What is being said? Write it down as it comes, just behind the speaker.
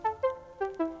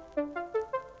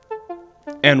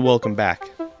And welcome back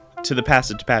to the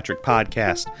Pass It to Patrick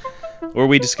podcast, where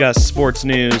we discuss sports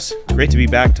news. Great to be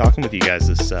back talking with you guys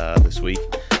this week.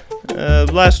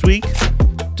 Last week,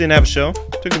 didn't have a show.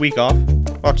 Took a week off.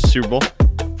 Watched the Super Bowl.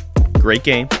 Great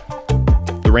game.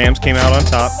 The Rams came out on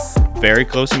top. Very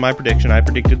close in my prediction. I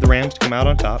predicted the Rams to come out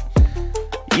on top.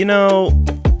 You know,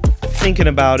 thinking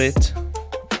about it,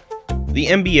 the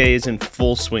NBA is in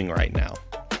full swing right now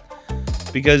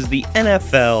because the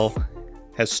NFL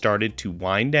has started to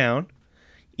wind down,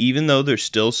 even though there's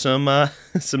still some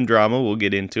drama. We'll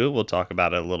get into it. We'll talk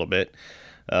about it a little bit.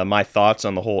 My thoughts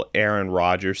on the whole Aaron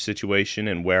Rodgers situation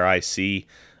and where I see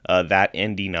that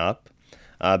ending up.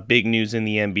 Big news in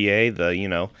the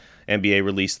NBA. NBA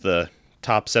released the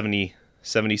top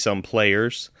 70-some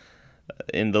players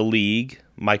in the league.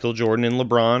 Michael Jordan and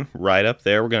LeBron right up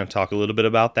there. We're going to talk a little bit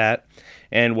about that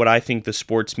and what I think the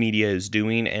sports media is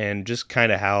doing and just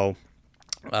kind of how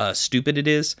stupid it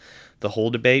is, the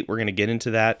whole debate. We're going to get into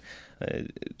that. A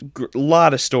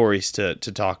lot of stories to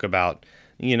talk about.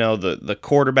 You know, the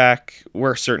quarterback,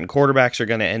 where certain quarterbacks are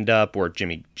going to end up, where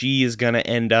Jimmy G is going to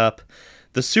end up.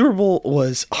 The Super Bowl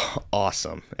was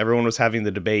awesome. Everyone was having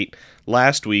the debate.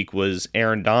 Last week was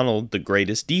Aaron Donald the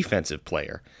greatest defensive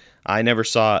player. I never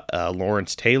saw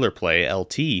Lawrence Taylor play,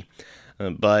 LT,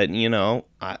 but, you know,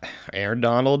 Aaron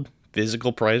Donald,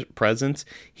 physical presence,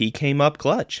 he came up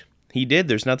clutch. He did.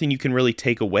 There's nothing you can really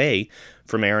take away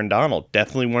from Aaron Donald.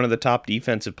 Definitely one of the top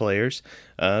defensive players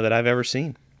that I've ever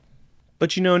seen.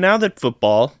 But, you know, now that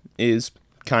football is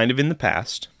kind of in the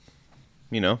past,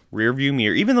 you know, rear view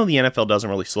mirror, even though the NFL doesn't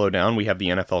really slow down, we have the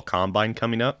NFL Combine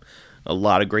coming up. A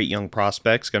lot of great young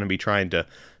prospects going to be trying to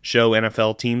show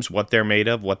NFL teams what they're made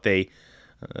of, what they,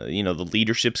 the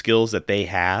leadership skills that they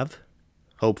have.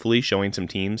 Hopefully showing some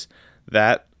teams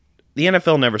that the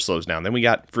NFL never slows down. Then we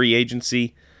got free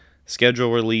agency,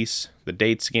 schedule release, the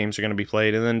dates games are going to be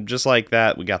played, and then just like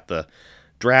that, we got the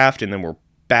draft, and then we're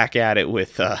back at it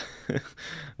with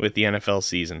with the NFL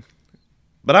season.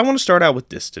 But I want to start out with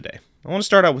this today. I want to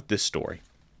start out with this story.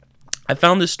 I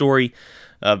found this story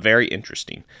very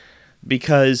interesting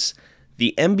because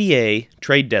the NBA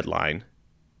trade deadline,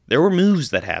 there were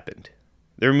moves that happened.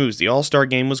 There were moves. The All-Star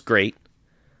game was great.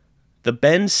 The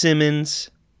Ben Simmons,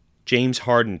 James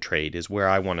Harden trade is where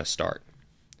I want to start.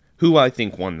 Who I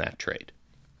think won that trade?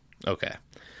 Okay.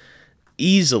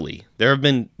 Easily, there have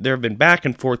been back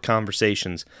and forth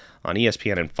conversations on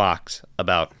ESPN and Fox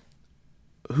about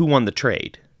who won the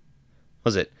trade.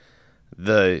 Was it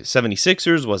the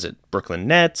 76ers? Was it Brooklyn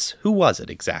Nets? Who was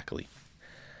it exactly?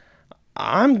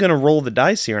 I'm going to roll the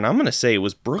dice here, and I'm going to say it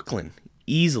was Brooklyn.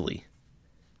 Easily.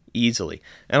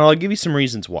 And I'll give you some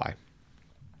reasons why.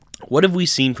 What have we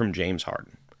seen from James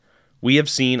Harden? We have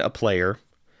seen a player,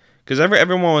 because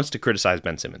everyone wants to criticize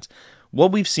Ben Simmons.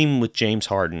 What we've seen with James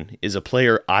Harden is a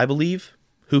player, I believe,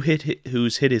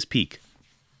 who's hit his peak.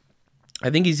 I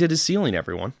think he's hit his ceiling,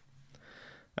 everyone.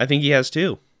 I think he has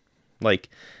too.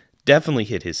 Definitely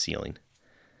hit his ceiling.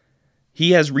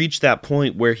 He has reached that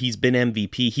point where he's been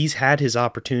MVP. He's had his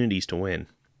opportunities to win.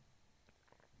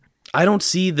 I don't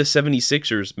see the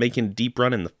 76ers making a deep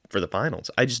run for the finals.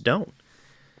 I just don't.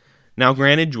 Now,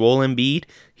 granted, Joel Embiid,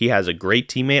 he has a great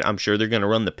teammate. I'm sure they're going to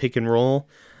run the pick and roll.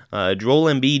 Joel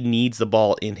Embiid needs the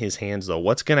ball in his hands, though.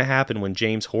 What's going to happen when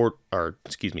James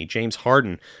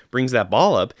Harden brings that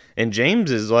ball up, and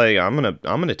James is like, I'm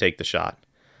gonna take the shot.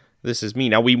 This is me.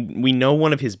 Now, we know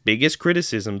one of his biggest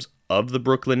criticisms of the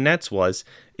Brooklyn Nets was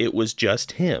it was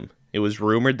just him. It was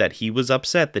rumored that he was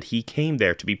upset that he came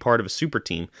there to be part of a super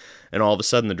team, and all of a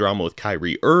sudden the drama with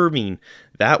Kyrie Irving,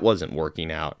 that wasn't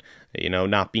working out. You know,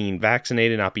 not being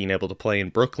vaccinated, not being able to play in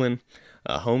Brooklyn,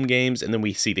 home games, and then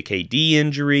we see the KD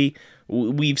injury.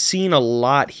 We've seen a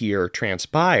lot here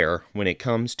transpire when it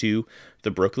comes to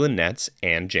the Brooklyn Nets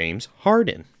and James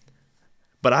Harden.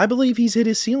 But I believe he's hit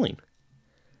his ceiling.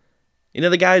 You know,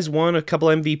 the guy's won a couple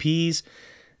MVPs.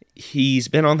 He's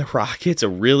been on the Rockets,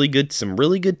 some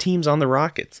really good teams on the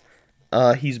Rockets.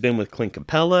 He's been with Clint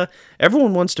Capella.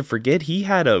 Everyone wants to forget he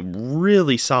had a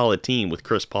really solid team with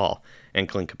Chris Paul and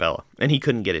Clint Capella, and he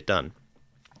couldn't get it done.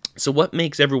 So what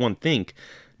makes everyone think,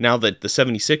 now that the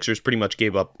 76ers pretty much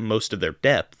gave up most of their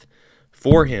depth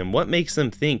for him, what makes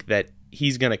them think that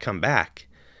he's going to come back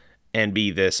and be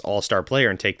this all-star player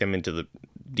and take them into the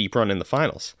deep run in the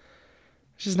finals?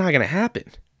 It's just not going to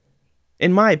happen.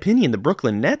 In my opinion, the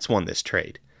Brooklyn Nets won this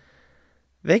trade.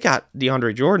 They got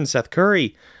DeAndre Jordan, Seth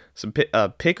Curry, a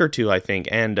pick or two, I think,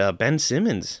 and Ben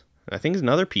Simmons. I think is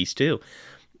another piece, too.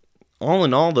 All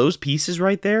in all, those pieces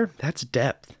right there, that's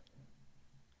depth.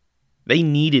 They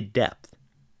needed depth.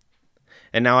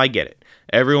 And now I get it.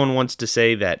 Everyone wants to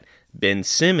say that Ben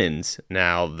Simmons,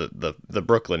 now the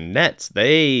Brooklyn Nets,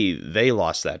 they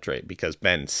lost that trade because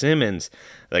Ben Simmons,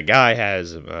 the guy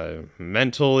has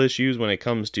mental issues when it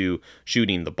comes to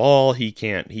shooting the ball. He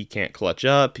can't clutch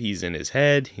up. He's in his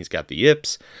head. He's got the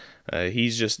yips.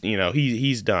 He's just,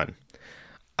 he's done.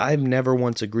 I've never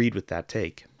once agreed with that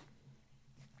take.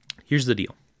 Here's the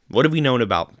deal. What have we known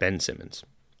about Ben Simmons?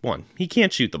 One, he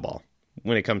can't shoot the ball.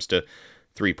 When it comes to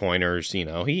three-pointers,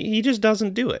 he just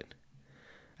doesn't do it.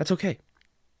 That's okay.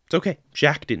 It's okay.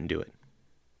 Shaq didn't do it.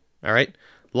 All right?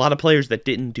 A lot of players that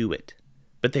didn't do it,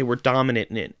 but they were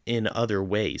dominant in other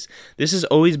ways. This has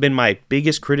always been my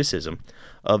biggest criticism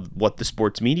of what the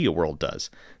sports media world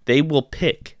does. They will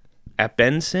pick at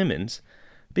Ben Simmons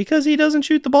because he doesn't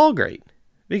shoot the ball great.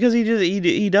 Because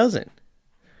he doesn't.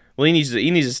 Well, he needs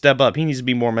to step up. He needs to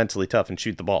be more mentally tough and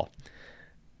shoot the ball.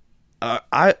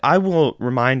 I will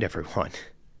remind everyone,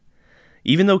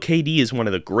 even though KD is one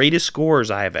of the greatest scorers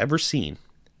I have ever seen,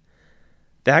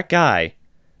 that guy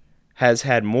has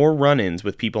had more run-ins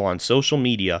with people on social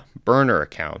media, burner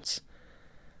accounts.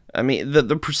 I mean,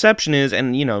 the perception is,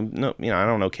 and I don't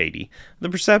know KD. The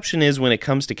perception is when it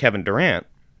comes to Kevin Durant,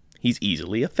 he's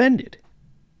easily offended,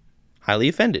 highly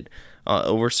offended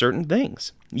over certain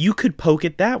things. You could poke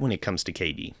at that when it comes to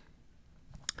KD.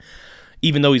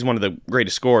 Even though he's one of the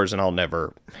greatest scorers, and I'll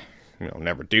never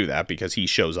do that because he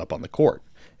shows up on the court,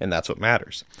 and that's what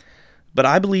matters. But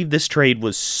I believe this trade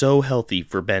was so healthy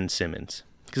for Ben Simmons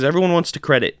because everyone wants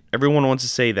to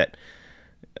say that,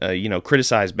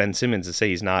 criticize Ben Simmons and say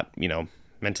he's not,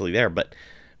 mentally there, but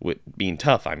with being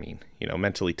tough,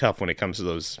 mentally tough when it comes to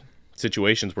those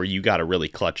situations where you got to really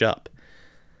clutch up.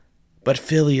 But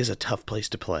Philly is a tough place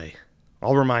to play.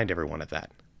 I'll remind everyone of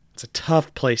that. It's a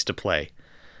tough place to play.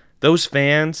 Those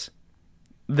fans,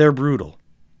 they're brutal.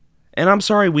 And I'm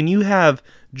sorry, when you have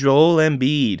Joel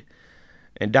Embiid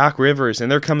and Doc Rivers,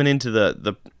 and they're coming into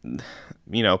the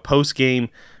post-game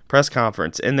press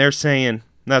conference, and they're saying,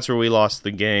 that's where we lost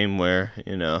the game, where,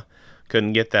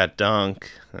 couldn't get that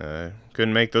dunk,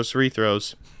 couldn't make those free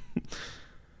throws.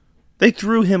 They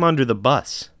threw him under the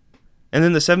bus. And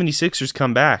then the 76ers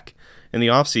come back in the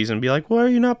offseason and be like, why are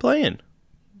you not playing?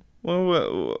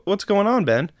 Well, what's going on,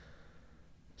 Ben?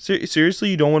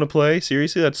 Seriously, you don't want to play?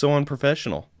 Seriously, that's so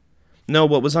unprofessional. No,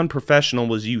 what was unprofessional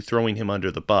was you throwing him under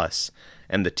the bus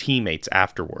and the teammates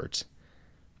afterwards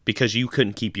because you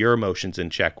couldn't keep your emotions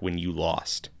in check when you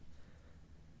lost.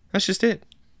 That's just it.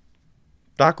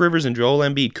 Doc Rivers and Joel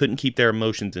Embiid couldn't keep their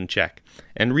emotions in check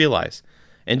and realize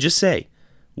and just say,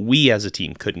 we as a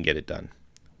team couldn't get it done.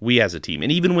 We as a team.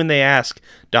 And even when they ask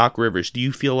Doc Rivers, do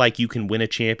you feel like you can win a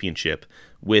championship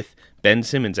with Ben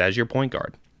Simmons as your point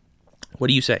guard? What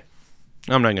do you say?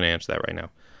 I'm not going to answer that right now.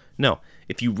 No,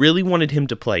 if you really wanted him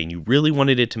to play and you really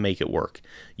wanted it to make it work,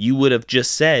 you would have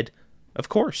just said, of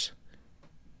course.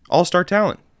 All-star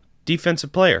talent,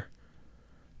 defensive player.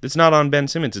 It's not on Ben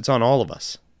Simmons, it's on all of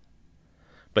us.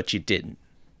 But you didn't.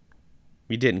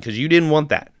 You didn't, because you didn't want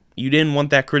that. You didn't want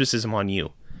that criticism on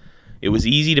you. It was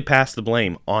easy to pass the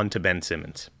blame on to Ben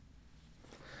Simmons.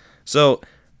 So,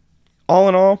 all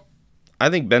in all, I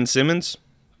think Ben Simmons,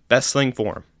 best thing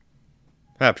for him.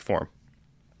 Happy for him.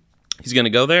 He's going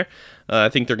to go there. I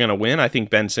think they're going to win. I think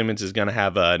Ben Simmons is going to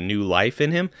have a new life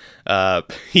in him.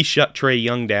 He shut Trae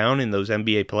Young down in those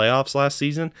NBA playoffs last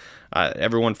season.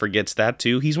 Everyone forgets that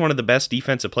too. He's one of the best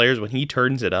defensive players. When he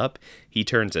turns it up, he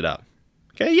turns it up.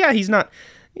 Okay, yeah, he's not,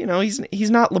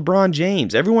 he's not LeBron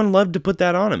James. Everyone loved to put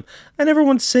that on him. I never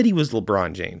once said he was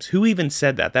LeBron James. Who even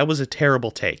said that? That was a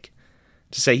terrible take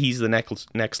to say he's the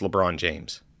next LeBron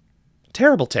James.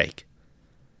 Terrible take.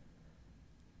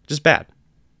 Just bad.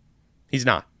 He's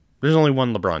not. There's only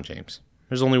one LeBron James.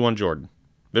 There's only one Jordan.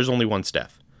 There's only one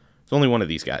Steph. There's only one of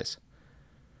these guys.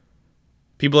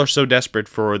 People are so desperate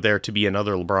for there to be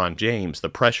another LeBron James. The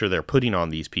pressure they're putting on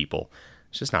these people,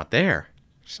 it's just not there.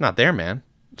 It's just not there, man.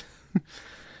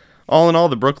 All in all,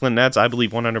 the Brooklyn Nets, I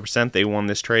believe 100% they won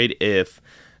this trade. If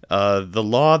the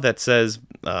law that says,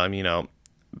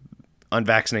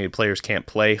 unvaccinated players can't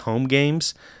play home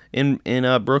games in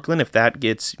Brooklyn, if that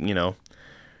gets,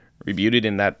 rebuted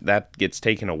and that gets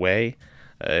taken away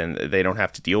and they don't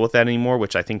have to deal with that anymore,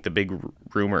 which I think the big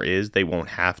rumor is they won't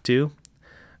have to.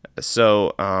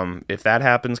 So if that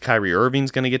happens, Kyrie Irving's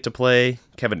going to get to play.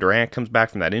 Kevin Durant comes back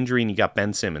from that injury, and you got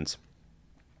Ben Simmons.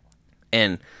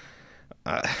 And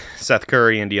Seth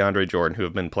Curry and DeAndre Jordan, who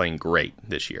have been playing great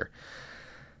this year.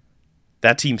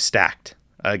 That team's stacked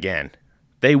again.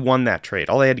 They won that trade.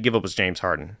 All they had to give up was James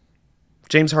Harden.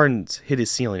 James Harden's hit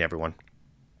his ceiling, everyone.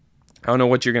 I don't know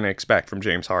what you're going to expect from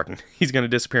James Harden. He's going to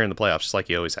disappear in the playoffs just like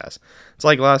he always has. It's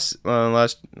like last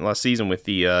season with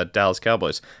the Dallas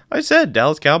Cowboys. I said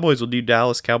Dallas Cowboys will do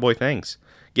Dallas Cowboy things.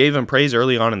 Gave him praise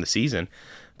early on in the season,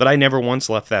 but I never once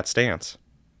left that stance.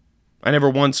 I never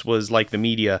once was like the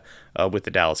media with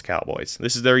the Dallas Cowboys.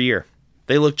 This is their year.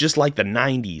 They look just like the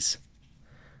 90s.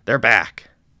 They're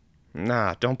back.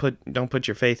 Nah, don't put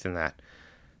your faith in that.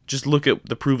 Just look at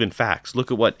the proven facts.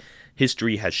 Look at what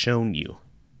history has shown you.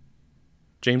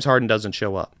 James Harden doesn't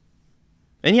show up.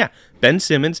 And yeah, Ben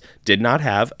Simmons did not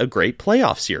have a great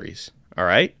playoff series. All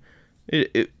right?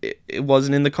 It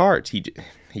wasn't in the cards.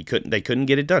 They couldn't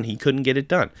get it done. He couldn't get it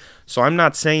done. So I'm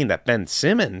not saying that Ben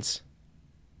Simmons,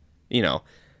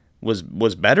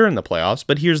 was better in the playoffs,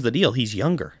 but here's the deal. He's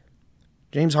younger.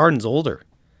 James Harden's older.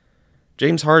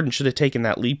 James Harden should have taken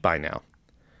that leap by now.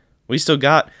 We still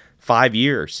got 5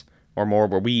 years or more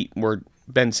where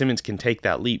Ben Simmons can take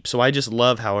that leap. So I just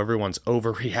love how everyone's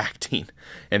overreacting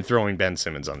and throwing Ben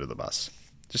Simmons under the bus.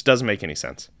 Just doesn't make any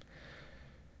sense.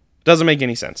 Doesn't make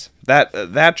any sense.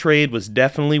 That trade was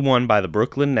definitely won by the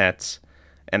Brooklyn Nets,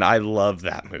 and I love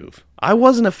that move. I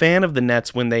wasn't a fan of the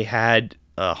Nets when they had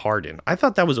Harden. I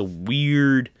thought that was a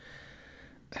weird...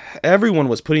 Everyone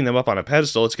was putting them up on a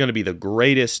pedestal. It's going to be the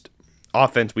greatest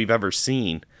offense we've ever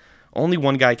seen. Only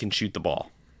one guy can shoot the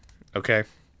ball. Okay?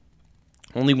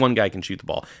 Only one guy can shoot the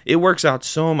ball. It works out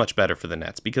so much better for the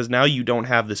Nets because now you don't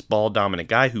have this ball-dominant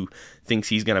guy who thinks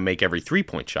he's going to make every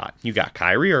three-point shot. You got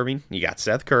Kyrie Irving, you got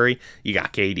Seth Curry, you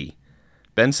got KD.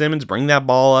 Ben Simmons, bring that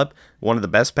ball up. One of the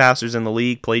best passers in the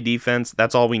league, play defense.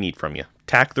 That's all we need from you.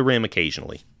 Tack the rim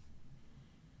occasionally.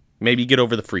 Maybe get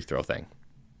over the free throw thing.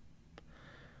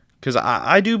 Because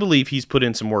I do believe he's put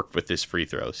in some work with his free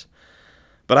throws.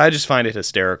 But I just find it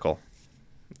hysterical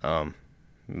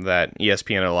that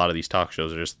ESPN and a lot of these talk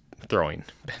shows are just throwing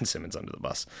Ben Simmons under the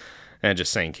bus and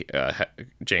just saying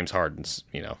James Harden's,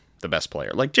 the best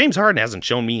player. Like, James Harden hasn't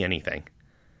shown me anything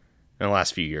in the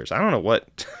last few years. I don't know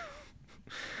what.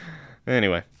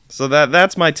 Anyway, so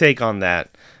that's my take on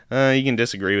that. You can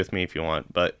disagree with me if you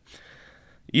want, but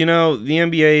the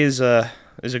NBA is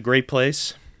a great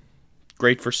place.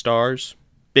 Great for stars,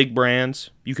 big brands.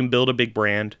 You can build a big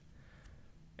brand.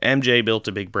 MJ built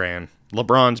a big brand.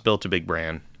 LeBron's built a big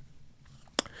brand.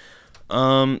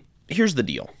 Here's the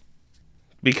deal.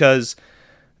 Because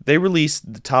they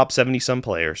released the top 70-some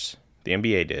players, the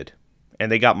NBA did,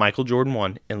 and they got Michael Jordan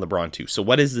 1 and LeBron 2. So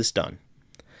what has this done?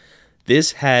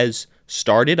 This has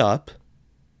started up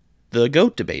the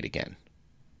GOAT debate again.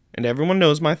 And everyone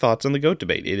knows my thoughts on the GOAT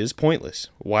debate. It is pointless.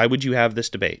 Why would you have this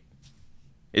debate?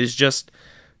 It is just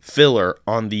filler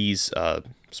on these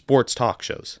sports talk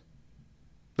shows.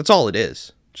 That's all it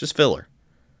is. Just filler.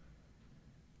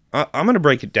 I'm going to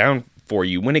break it down for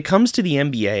you. When it comes to the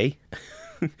NBA,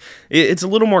 it's a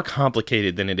little more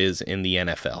complicated than it is in the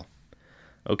NFL.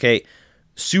 Okay?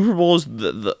 Super Bowls,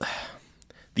 the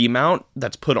amount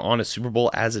that's put on a Super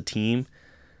Bowl as a team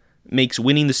makes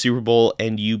winning the Super Bowl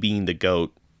and you being the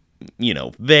GOAT,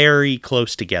 very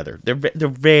close together. They're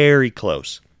very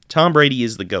close. Tom Brady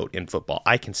is the GOAT in football.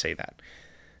 I can say that.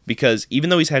 Because even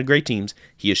though he's had great teams,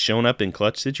 he has shown up in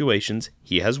clutch situations.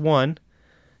 He has won.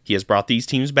 He has brought these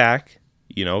teams back.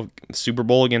 Super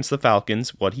Bowl against the Falcons,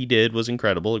 what he did was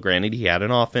incredible. Granted, he had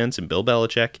an offense and Bill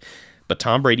Belichick, but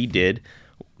Tom Brady did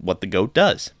what the GOAT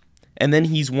does. And then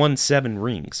he's won 7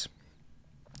 rings.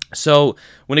 So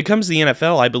when it comes to the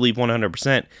NFL, I believe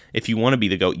 100%, if you want to be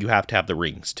the GOAT, you have to have the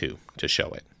rings too, to show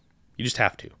it. You just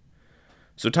have to.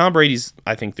 So Tom Brady's,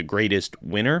 I think, the greatest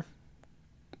winner,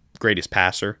 greatest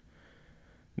passer.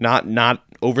 Not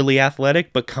overly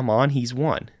athletic, but come on, he's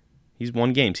won. He's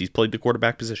won games. He's played the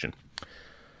quarterback position.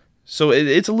 So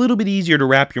it's a little bit easier to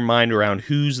wrap your mind around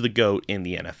who's the GOAT in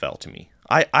the NFL to me.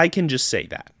 I can just say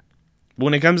that. But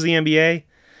when it comes to the NBA,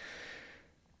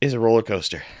 it's a roller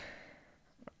coaster.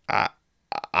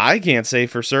 I can't say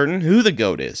for certain who the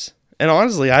GOAT is. And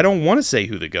honestly, I don't want to say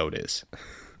who the GOAT is.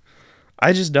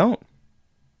 I just don't.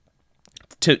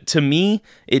 To me,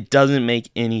 it doesn't make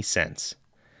any sense.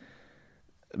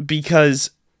 Because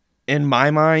in my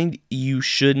mind, you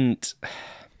shouldn't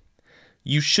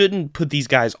put these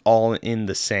guys all in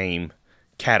the same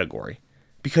category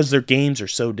because their games are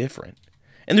so different.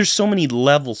 And there's so many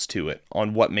levels to it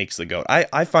on what makes the GOAT.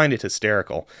 I find it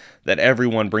hysterical that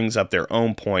everyone brings up their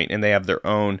own point and they have their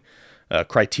own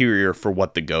criteria for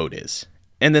what the GOAT is.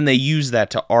 And then they use that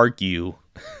to argue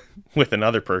with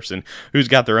another person who's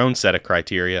got their own set of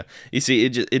criteria. You see,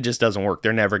 it just doesn't work.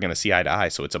 They're never going to see eye to eye,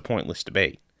 so it's a pointless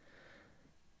debate.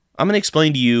 I'm going to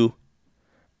explain to you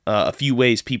a few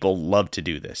ways people love to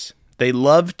do this. They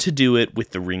love to do it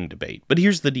with the ring debate. But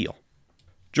here's the deal.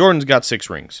 Jordan's got 6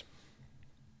 rings.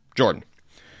 Jordan.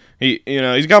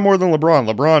 He's got more than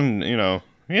LeBron. LeBron,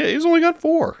 he's only got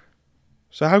 4.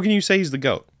 So how can you say he's the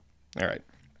GOAT? All right.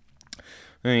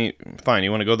 Fine,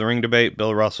 you want to go the ring debate?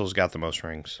 Bill Russell's got the most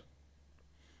rings.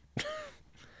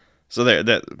 So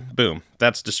boom,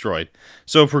 that's destroyed.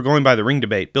 So if we're going by the ring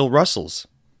debate, Bill Russell's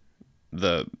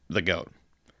the GOAT.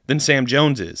 Then Sam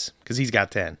Jones is, because he's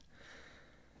got 10.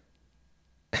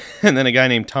 And then a guy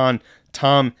named Tom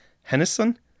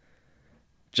Hennison,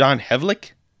 John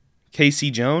Havlicek,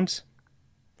 Casey Jones,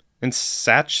 and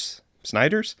Satch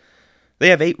Snyders, they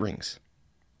have 8 rings.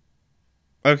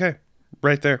 Okay,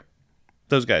 right there.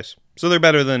 Those guys. So they're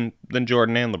better than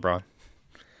Jordan and LeBron.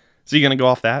 So you're going to go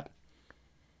off that?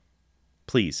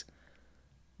 Please.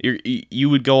 You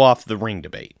would go off the ring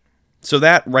debate. So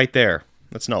that right there,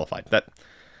 that's nullified.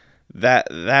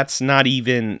 That's not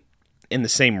even in the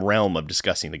same realm of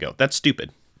discussing the GOAT. That's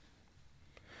stupid.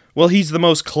 Well, he's the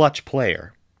most clutch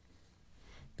player.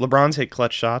 LeBron's hit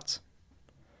clutch shots.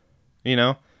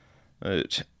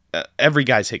 Every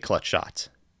guy's hit clutch shots.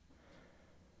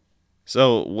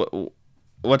 So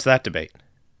what's that debate?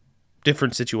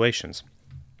 Different situations.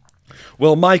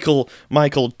 Well, Michael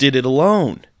did it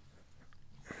alone.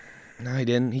 No, he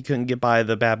didn't. He couldn't get by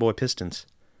the bad boy Pistons.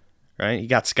 Right? He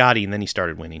got Scotty and then he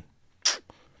started winning.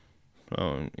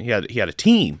 He had a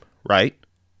team, right?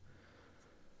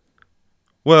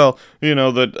 Well, then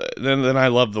I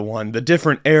love the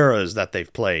different eras that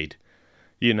they've played.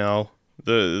 It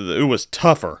was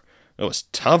tougher. It was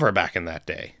tougher back in that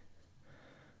day.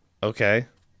 Okay.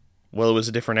 Well, it was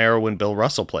a different era when Bill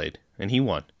Russell played, and he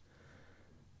won.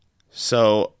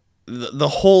 So, the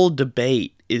whole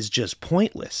debate is just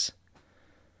pointless.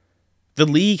 The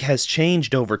league has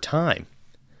changed over time,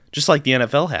 just like the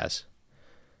NFL has.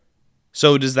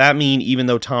 So, does that mean even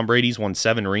though Tom Brady's won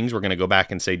 7 rings, we're going to go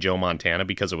back and say Joe Montana,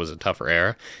 because it was a tougher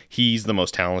era, he's the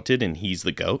most talented and he's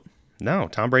the GOAT? No,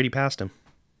 Tom Brady passed him.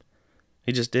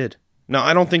 He just did. No,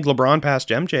 I don't think LeBron passed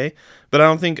MJ, but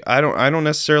I don't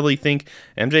necessarily think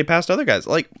MJ passed other guys.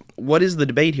 Like, what is the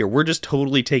debate here? We're just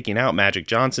totally taking out Magic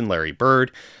Johnson, Larry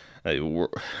Bird.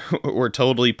 We're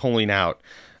totally pulling out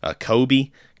Kobe.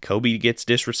 Kobe gets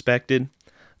disrespected.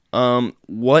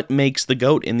 What makes the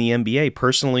GOAT in the NBA?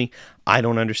 Personally, I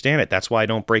don't understand it. That's why I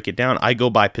don't break it down. I go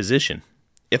by position.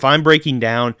 If I'm breaking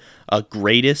down a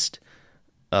greatest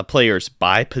players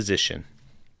by position,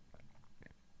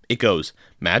 it goes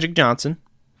Magic Johnson,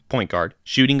 point guard,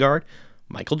 shooting guard,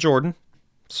 Michael Jordan,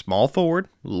 small forward,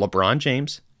 LeBron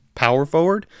James, power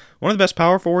forward. One of the best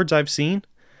power forwards I've seen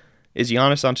is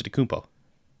Giannis Antetokounmpo.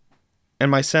 And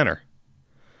my center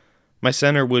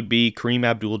would be Kareem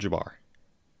Abdul-Jabbar.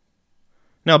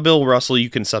 Now, Bill Russell, you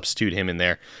can substitute him in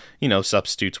there.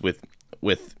 Substitutes with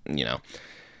Kareem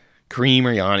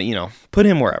or Giannis, put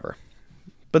him wherever.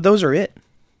 But those are it.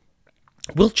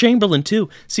 Wilt Chamberlain, too.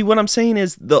 See, what I'm saying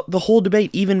is the whole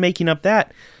debate, even making up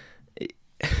that,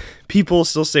 people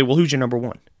still say, well, who's your number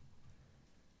 1?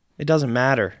 It doesn't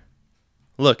matter.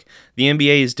 Look, the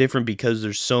NBA is different because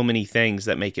there's so many things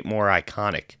that make it more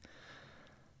iconic.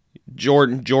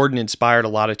 Jordan inspired a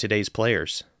lot of today's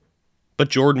players, but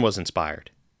Jordan was inspired.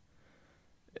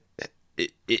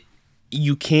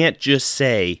 You can't just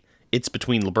say it's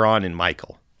between LeBron and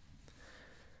Michael.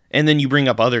 And then you bring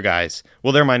up other guys.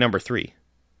 Well, they're my number 3.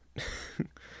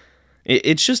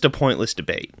 It's just a pointless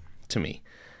debate to me.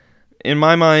 In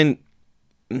my mind,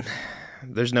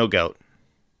 there's no GOAT.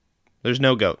 There's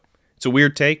no GOAT. It's a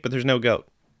weird take, but there's no GOAT.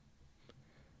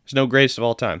 There's no greatest of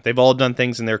all time. They've all done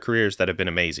things in their careers that have been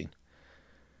amazing.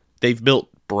 They've built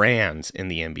brands in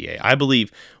the NBA. I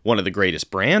believe one of the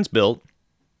greatest brands built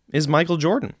is Michael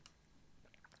Jordan.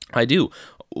 I do.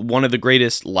 One of the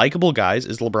greatest likable guys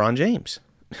is LeBron James.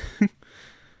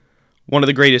 One of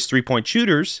the greatest three-point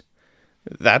shooters,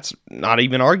 that's not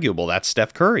even arguable. That's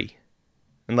Steph Curry.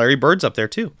 And Larry Bird's up there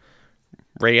too.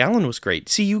 Ray Allen was great.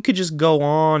 See, you could just go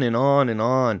on and on and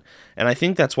on. And I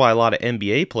think that's why a lot of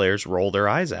NBA players roll their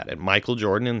eyes at it. Michael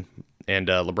Jordan and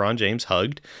LeBron James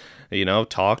hugged,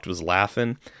 talked, was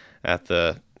laughing at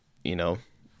the,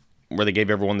 where they gave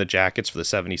everyone the jackets for the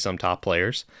 70-some top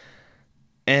players.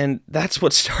 And that's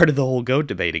what started the whole GOAT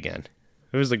debate again.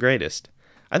 Who was the greatest?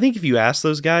 I think if you ask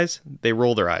those guys, they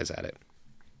roll their eyes at it.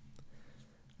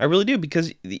 I really do,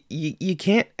 because you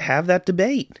can't have that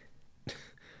debate. It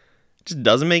just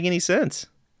doesn't make any sense.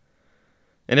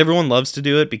 And everyone loves to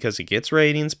do it because it gets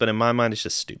ratings, but in my mind, it's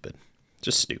just stupid.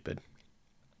 Just stupid.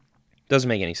 Doesn't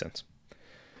make any sense.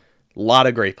 A lot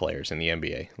of great players in the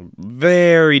NBA.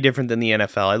 Very different than the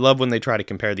NFL. I love when they try to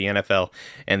compare the NFL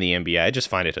and the NBA. I just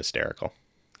find it hysterical.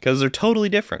 Because they're totally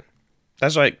different.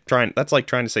 That's like trying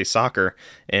to say soccer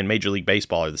and Major League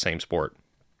Baseball are the same sport.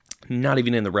 Not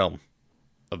even in the realm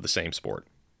of the same sport.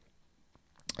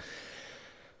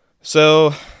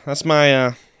 So that's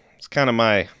my, it's kind of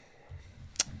my,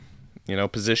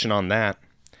 position on that.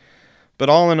 But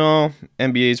all in all,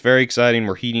 NBA is very exciting.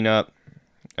 We're heating up.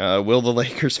 Will the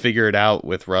Lakers figure it out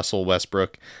with Russell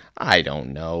Westbrook? I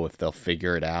don't know if they'll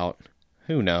figure it out.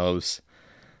 Who knows?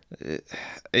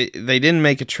 They didn't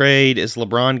make a trade. Is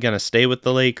LeBron going to stay with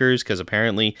the Lakers? Because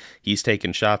apparently he's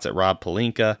taking shots at Rob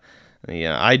Pelinka.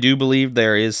 Yeah, I do believe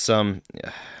there is some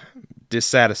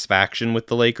dissatisfaction with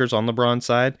the Lakers on LeBron's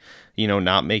side,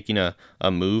 not making a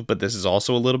move, but this is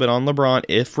also a little bit on LeBron.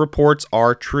 If reports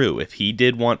are true, if he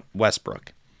did want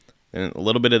Westbrook, and a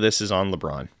little bit of this is on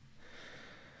LeBron.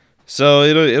 So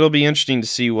it'll be interesting to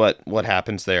see what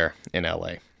happens there in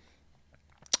LA.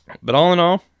 But all in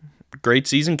all, great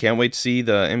season. Can't wait to see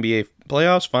the NBA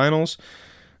playoffs, finals,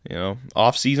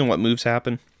 off season, what moves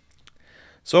happen.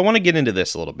 So I want to get into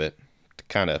this a little bit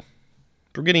to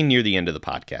we're getting near the end of the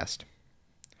podcast.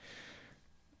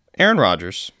 Aaron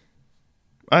Rodgers.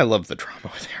 I love the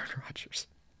drama with Aaron Rodgers.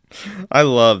 I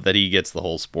love that he gets the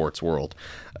whole sports world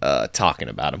talking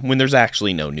about him when there's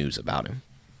actually no news about him.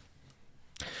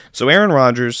 So Aaron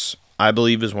Rodgers, I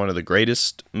believe, is one of the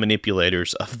greatest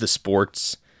manipulators of the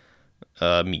sports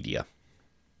media.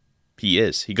 He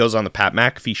is. He goes on the Pat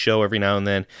McAfee show every now and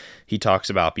then. He talks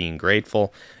about being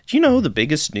grateful. Do you know the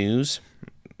biggest news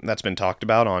that's been talked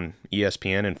about on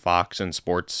ESPN and Fox and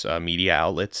sports media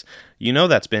outlets?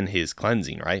 That's been his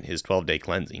cleansing, right? His 12-day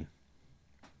cleansing.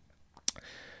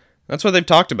 That's what they've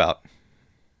talked about.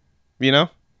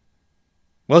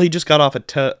 Well, he just got off a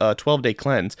 12-day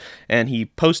cleanse, and he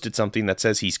posted something that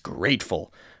says he's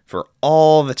grateful for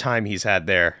all the time he's had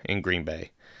there in Green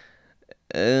Bay.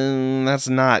 That's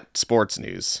not sports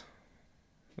news.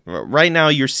 Right now,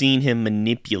 you're seeing him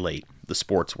manipulate the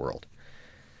sports world.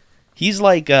 He's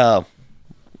like one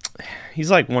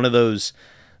of those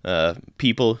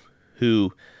people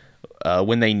who,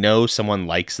 when they know someone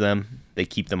likes them, they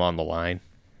keep them on the line.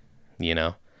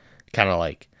 Kind of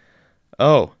like,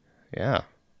 oh, yeah,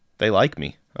 they like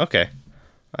me. Okay,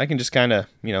 I can just kind of,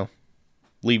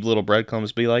 leave little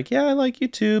breadcrumbs, be like, yeah, I like you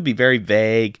too. Be very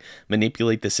vague,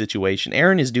 manipulate the situation.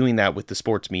 Aaron is doing that with the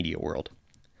sports media world.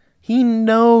 He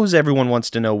knows everyone wants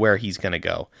to know where he's going to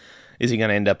go. Is he going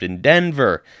to end up in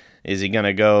Denver? Is he going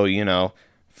to go,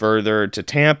 further to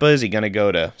Tampa? Is he going to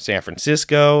go to San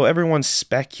Francisco? Everyone's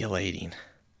speculating.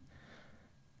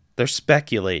 They're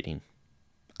speculating.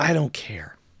 I don't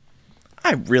care.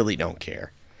 I really don't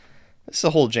care. This is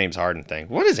the whole James Harden thing.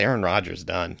 What has Aaron Rodgers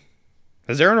done?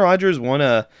 Has Aaron Rodgers won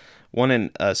a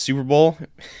Super Bowl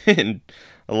in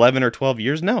 11 or 12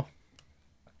 years? No.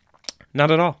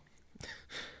 Not at all.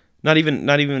 Not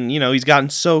even, he's gotten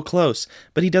so close,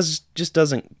 but he just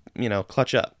doesn't,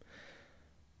 clutch up.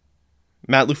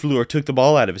 Matt LaFleur took the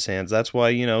ball out of his hands. That's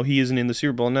why, he isn't in the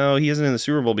Super Bowl. No, he isn't in the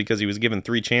Super Bowl because he was given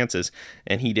 3 chances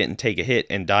and he didn't take a hit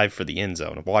and dive for the end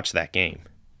zone. Watch that game.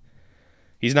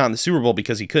 He's not in the Super Bowl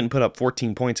because he couldn't put up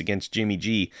 14 points against Jimmy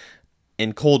G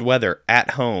in cold weather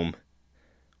at home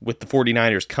with the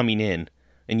 49ers coming in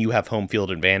and you have home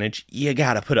field advantage. You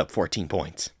got to put up 14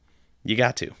 points. You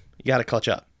got to. You got to clutch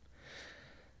up.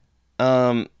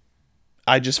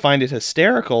 I just find it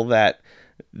hysterical that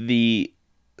the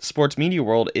sports media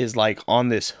world is like on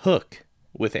this hook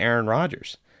with Aaron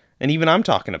Rodgers. And even I'm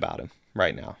talking about him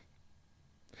right now.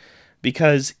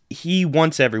 Because he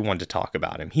wants everyone to talk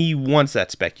about him. He wants that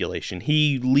speculation.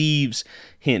 He leaves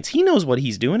hints. He knows what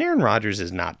he's doing. Aaron Rodgers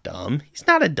is not dumb. He's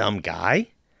not a dumb guy.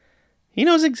 He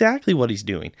knows exactly what he's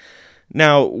doing.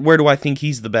 Now, where do I think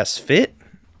he's the best fit?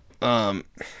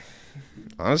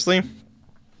 Honestly,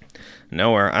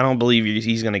 nowhere. I don't believe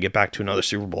he's going to get back to another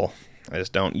Super Bowl. I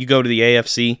just don't. You go to the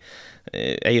AFC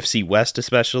West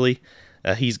especially,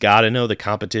 he's got to know the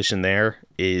competition there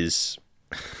is...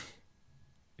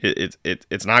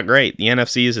 It's not great. The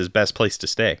NFC is his best place to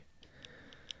stay.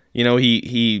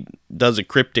 He does a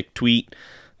cryptic tweet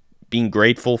being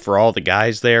grateful for all the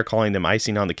guys there, calling them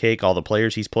icing on the cake, all the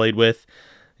players he's played with.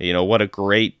 What a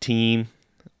great team.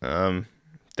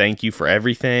 Thank you for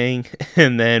everything.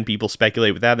 And then people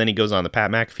speculate with that. Then he goes on the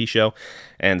Pat McAfee show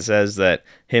and says that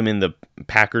him and the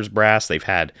Packers brass, they've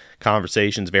had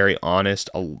conversations, very honest.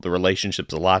 The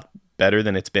relationship's a lot better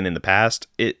than it's been in the past.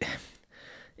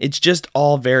 It's just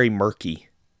all very murky.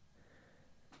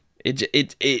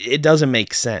 It doesn't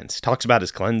make sense. Talks about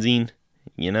his cleansing,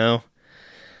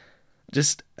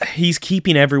 Just, he's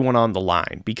keeping everyone on the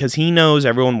line because he knows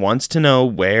everyone wants to know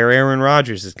where Aaron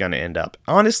Rodgers is going to end up.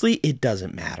 Honestly, it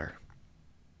doesn't matter.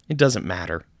 It doesn't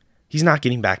matter. He's not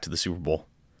getting back to the Super Bowl.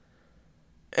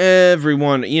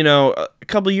 Everyone, a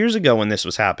couple of years ago when this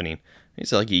was happening,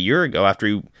 It's like a year ago after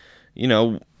he,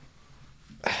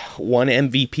 won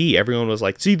MVP. Everyone was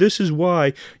like, see, this is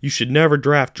why you should never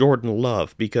draft Jordan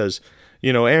Love, because,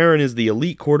 Aaron is the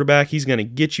elite quarterback. He's going to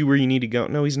get you where you need to go.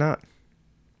 No, he's not.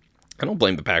 I don't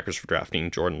blame the Packers for drafting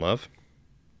Jordan Love.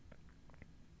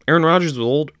 Aaron Rodgers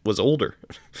was older.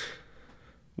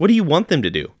 What do you want them to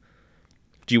do?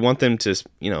 Do you want them to,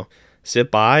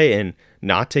 sit by and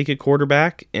not take a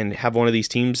quarterback and have one of these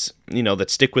teams,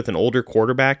 that stick with an older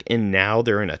quarterback, and now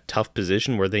they're in a tough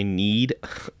position where they need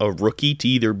a rookie to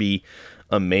either be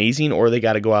amazing or they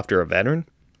got to go after a veteran?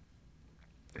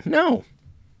 No.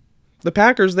 The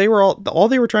Packers, all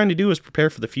they were trying to do was prepare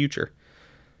for the future.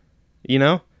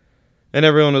 And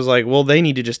everyone was like, well, they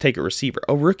need to just take a receiver.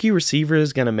 A rookie receiver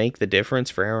is going to make the difference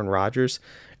for Aaron Rodgers.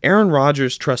 Aaron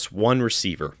Rodgers trusts one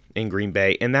receiver in Green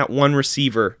Bay, and that one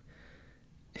receiver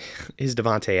is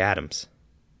Davante Adams.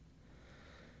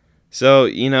 So,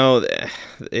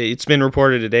 it's been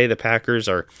reported today the Packers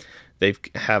they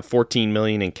have $14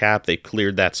 million in cap. They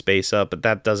cleared that space up, but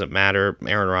that doesn't matter.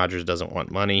 Aaron Rodgers doesn't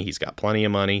want money. He's got plenty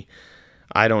of money.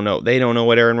 I don't know. They don't know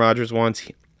what Aaron Rodgers wants.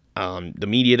 The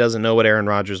media doesn't know what Aaron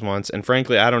Rodgers wants, and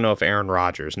frankly, I don't know if Aaron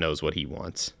Rodgers knows what he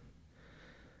wants.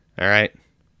 All right?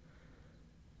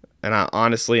 And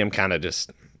honestly, I'm kind of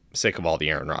just sick of all the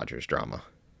Aaron Rodgers drama.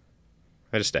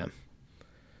 I just am.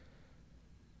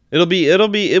 It will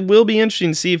be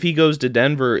interesting to see if he goes to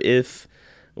Denver, if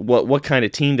what kind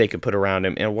of team they could put around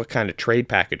him and what kind of trade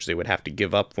package they would have to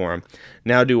give up for him.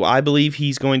 Now, do I believe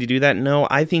he's going to do that? No,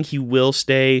 I think he will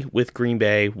stay with Green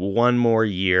Bay one more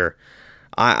year.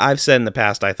 I've said in the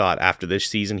past I thought after this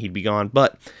season he'd be gone,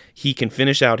 but he can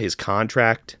finish out his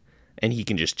contract and he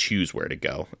can just choose where to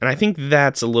go. And I think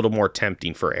that's a little more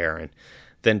tempting for Aaron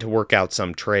than to work out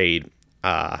some trade.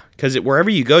 Because wherever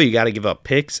you go, you got to give up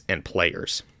picks and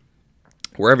players.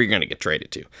 Wherever you're going to get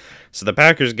traded to. So the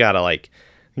Packers got to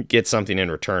get something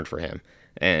in return for him.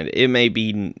 And it may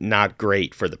be not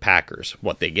great for the Packers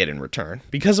what they get in return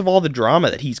because of all the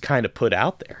drama that he's kind of put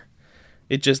out there.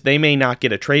 They may not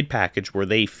get a trade package where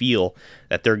they feel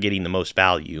that they're getting the most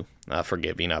value for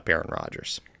giving up Aaron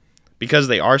Rodgers. Because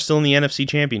they are still in the NFC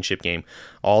Championship game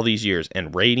all these years.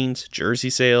 And ratings, jersey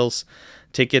sales,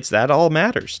 tickets, that all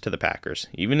matters to the Packers.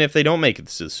 Even if they don't make it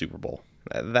to the Super Bowl.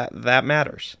 That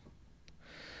matters.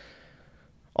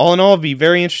 All in all, it'd be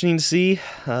very interesting to see.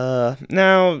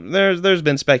 Now, there's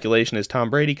been speculation, is Tom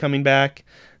Brady coming back?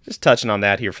 Just touching on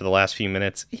that here for the last few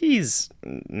minutes. He's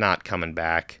not coming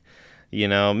back.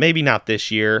 Maybe not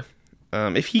this year.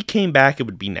 If he came back, it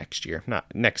would be next year, not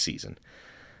next season.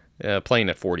 Playing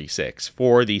at 46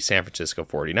 for the San Francisco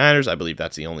 49ers. I believe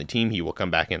that's the only team he will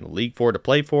come back in the league to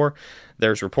play for.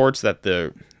 There's reports that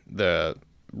the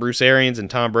Bruce Arians and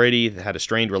Tom Brady had a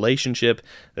strained relationship,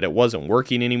 that it wasn't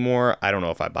working anymore. I don't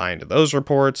know if I buy into those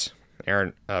reports.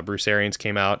 Bruce Arians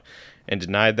came out and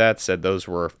denied that, said those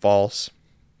were false.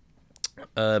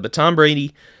 But Tom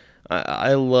Brady,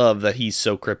 I love that he's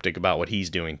so cryptic about what he's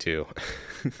doing too.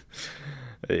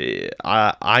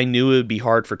 I knew it would be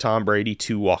hard for Tom Brady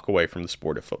to walk away from the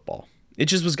sport of football. It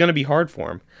just was going to be hard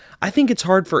for him. I think it's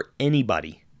hard for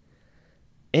anybody.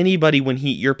 Anybody when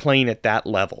you're playing at that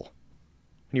level.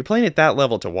 When you're playing at that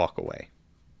level to walk away.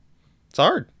 It's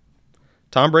hard.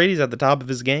 Tom Brady's at the top of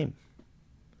his game.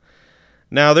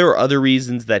 Now, there were other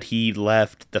reasons that he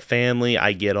left the family.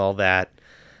 I get all that.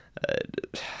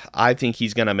 I think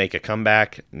he's going to make a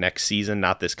comeback next season.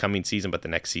 Not this coming season, but the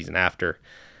next season after.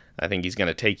 I think he's going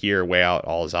to take a year, weigh out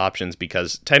all his options,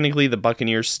 because technically the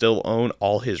Buccaneers still own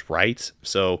all his rights.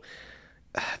 So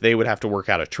they would have to work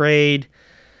out a trade.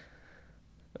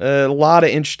 A lot of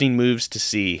interesting moves to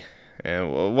see.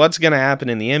 And what's going to happen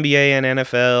in the NBA and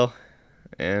NFL.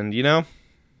 And,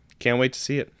 can't wait to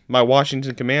see it. My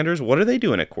Washington Commanders, what are they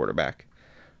doing at quarterback?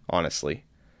 Honestly.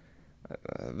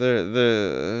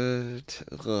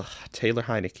 Taylor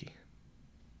Heineke.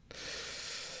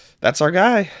 That's our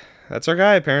guy.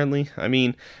 Apparently. I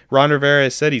mean, Ron Rivera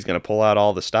has said he's going to pull out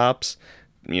all the stops.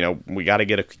 We got to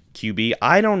get a QB.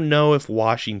 I don't know if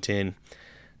Washington,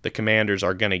 the Commanders,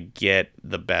 are going to get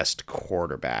the best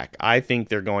quarterback. I think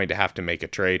they're going to have to make a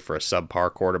trade for a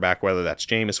subpar quarterback, whether that's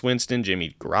Jameis Winston,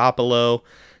 Jimmy Garoppolo,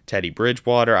 Teddy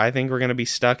Bridgewater. I think we're going to be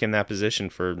stuck in that position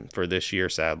for this year,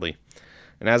 sadly.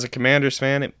 And as a Commanders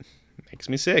fan, it makes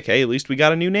me sick. Hey, at least we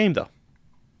got a new name, though.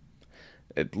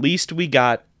 At least we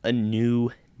got a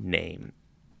new name.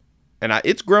 And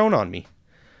it's grown on me.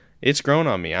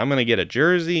 I'm going to get a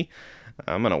jersey.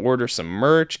 I'm going to order some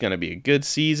merch. Going to be a good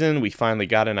season. We finally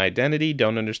got an identity.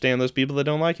 Don't understand those people that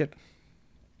don't like it.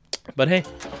 But hey.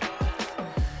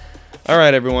 All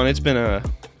right, everyone. It's been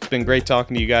great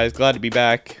talking to you guys. Glad to be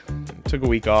back. Took a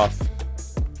week off.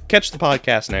 catch the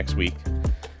podcast next week.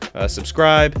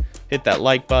 Subscribe, hit that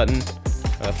like button.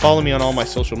 Follow me on all my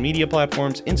social media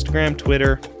platforms, Instagram,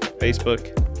 Twitter,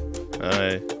 Facebook.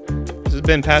 This has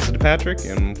been Pass It to Patrick,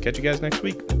 and catch you guys next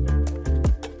week.